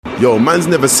Yo, man's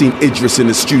never seen Idris in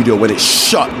the studio when it's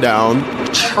shut down.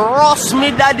 Trust me,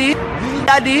 daddy.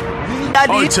 Daddy.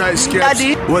 Daddy. All tight, Skips.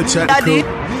 Daddy. One tight, Daddy.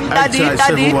 cool. Daddy, daddy,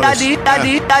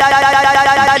 daddy,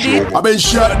 daddy, daddy. I've been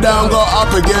shut down, go up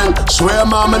again. Swear,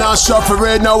 mama, not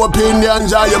suffering. No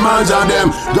opinions, all your minds on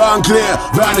them. Gone clear,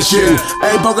 vanishing.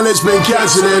 Apocalypse been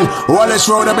cancelling. Wallace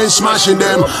Road, I've been smashing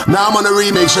them. Now I'm on a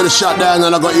remix of the Shutdown,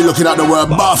 and I got you looking at the word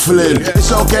baffling.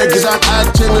 It's okay, cause I'm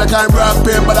acting like I'm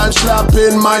rapping, but I'm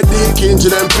slapping my dick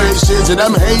into them faces. And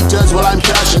them haters while I'm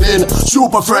cashing in.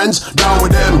 Super friends, down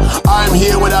with them. I'm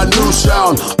here with a new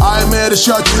sound. I'm here to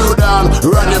shut you down.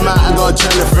 Run your mouth and go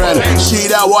tell a friend. See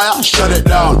that wire? Shut it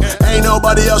down. Ain't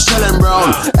nobody else selling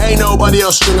brown. Ain't nobody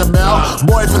else string a bell.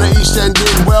 Boy from the East End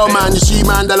did well, man. You see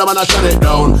Mandela when I shut it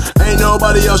down. Ain't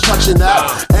nobody else touching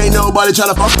that. Ain't nobody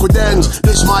trying to fuck with ends.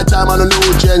 This my time on the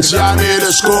new gen. See, I'm here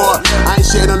to score. I ain't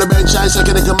sitting on the bench, I ain't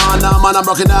second in command. Now, man, I'm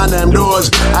knocking down them doors.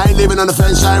 I ain't living on the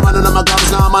fence, I ain't running on my guns.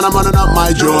 Now, man, I'm running up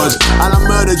my drawers. And I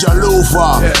murdered your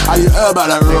Lufa. Are you heard about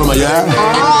that rumor, yeah?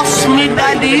 Trust me,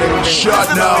 daddy. Shut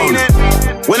down.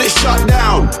 When it's shut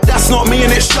down, that's not me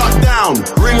and it's shut down.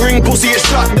 Ring ring pussy, it's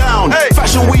shut down. Hey.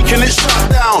 Fashion week and it's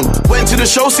shut down. Went to the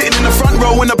show sitting in the front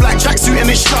row in a black tracksuit and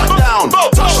it's shut down.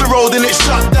 Touch the road and it's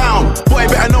shut down. Boy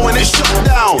better know when it's shut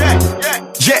down.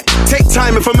 Yeah, take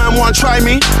time if a man wanna try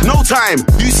me. No time.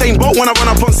 Usain Bolt when I run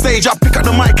up on stage, I pick up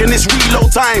the mic and it's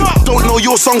reload time. Don't know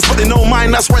your songs but they know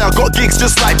mine. That's why I got gigs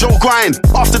just like Joe Grind.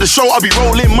 After the show I'll be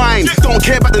rolling mine. Don't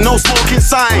care about the no smoking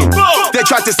sign. They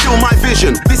tried to steal my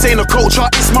vision. This ain't a culture,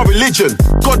 it's my religion.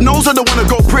 God knows I don't wanna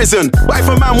go prison, but if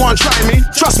a man wanna try me,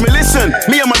 trust me, listen.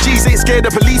 Me and my G's ain't scared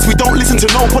of police. We don't listen to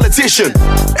no politician.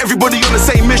 Everybody on the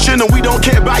same mission and we don't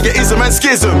care about your ism and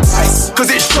schisms.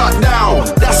 Cause it's shut down.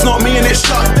 That's not me and it's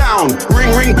shut down.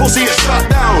 Ring ring pussy, it's shut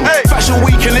down. Hey. Fashion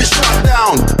week and it's shut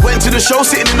down. Went to the show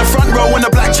sitting in the front row in a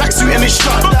black tracksuit and it's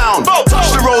shut down.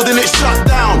 Touch the road and it's shut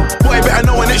down. Boy better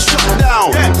know when it's shut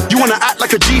down. You wanna act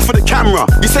like a G for the camera.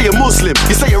 You say you're Muslim,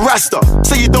 you say you're Rasta.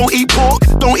 Say you don't eat pork,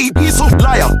 don't eat peas.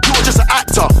 Liar, you're just an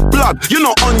actor. Blood, you're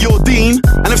not on your dean.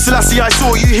 And if Selassie I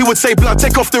saw you, he would say, blood,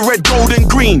 take off the red, gold and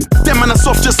green. Them man are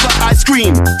soft just like ice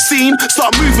cream. Scene,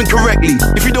 start moving correctly.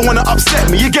 If you don't wanna upset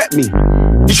me, you get me.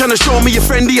 You tryna show me you're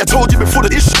friendly? I told you before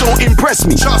that this don't impress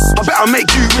me. I better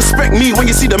make you respect me when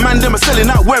you see the man them are selling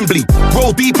out Wembley.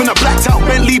 Roll deep in a blacked out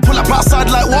Bentley, pull up outside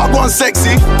like what one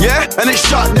sexy. Yeah, and it's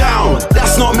shut down.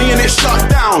 That's not me and it's shut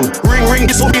down. Ring ring,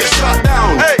 it's all get shut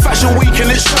down. Hey. Fashion week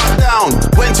and it's shut down.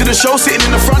 Went to the show sitting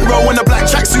in the front row in a black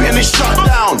tracksuit and it's shut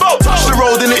down. Touch the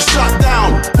road and it's shut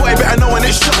down. Boy better know when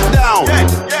it's shut down.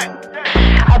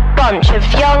 A bunch of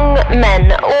young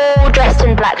men, all dressed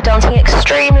in black, dancing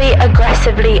extremely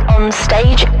aggressively on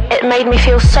stage. It made me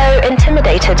feel so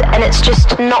intimidated, and it's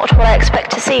just not what I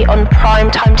expect to see on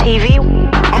primetime TV.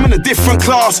 I'm in a different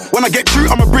class. When I get through,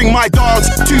 I'ma bring my dogs.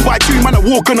 2 by 2, man, I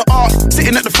walk on the arc.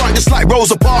 Sitting at the front just like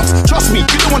Rosa Parks. Trust me,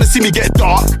 you don't wanna see me get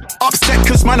dark. Upset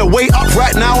cause man, I way up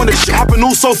right now and the shit happened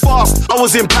all so fast. I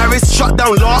was in Paris, shut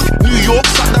down Lark. New York,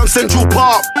 shut down Central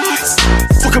Park.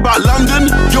 Talk about London,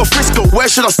 you're Frisco, where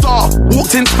should I start?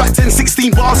 Walked in, spat 10,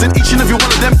 16 bars and each and every one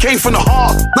of them came from the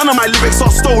heart. None of my lyrics are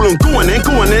stolen. Go on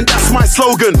then, that's my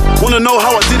slogan. Wanna know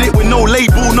how I did it with no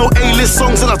label, no A-list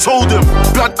songs, and I told them,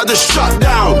 blood, I just shut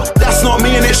down. That's not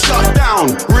me and it's shut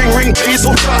down. Ring ring, it's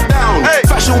all shut down. Hey.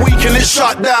 Fashion week and it's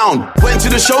shut down. Went to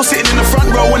the show sitting in the front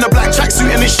row in a black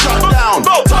tracksuit and it's shut down.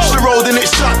 Touch the road and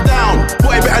it's shut down.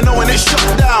 Boy better know when it's shut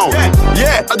down.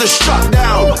 Yeah, I just shut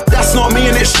down. That's not me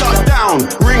and it's shut down.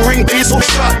 Ring ring, it's all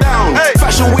shut down. Hey.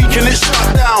 Fashion week and it's shut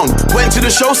down. Went to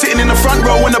the show sitting in the front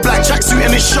row in a black tracksuit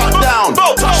and it's shut down.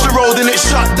 Touch the road and it's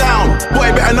shut down. Boy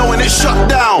better know when it's shut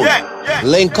down.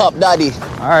 Link up, daddy.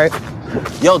 All right.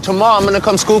 Yo, tomorrow I'm gonna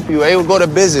come scoop you, eh? We'll go to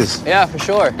business. Yeah, for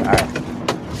sure. All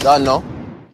right. Done, no?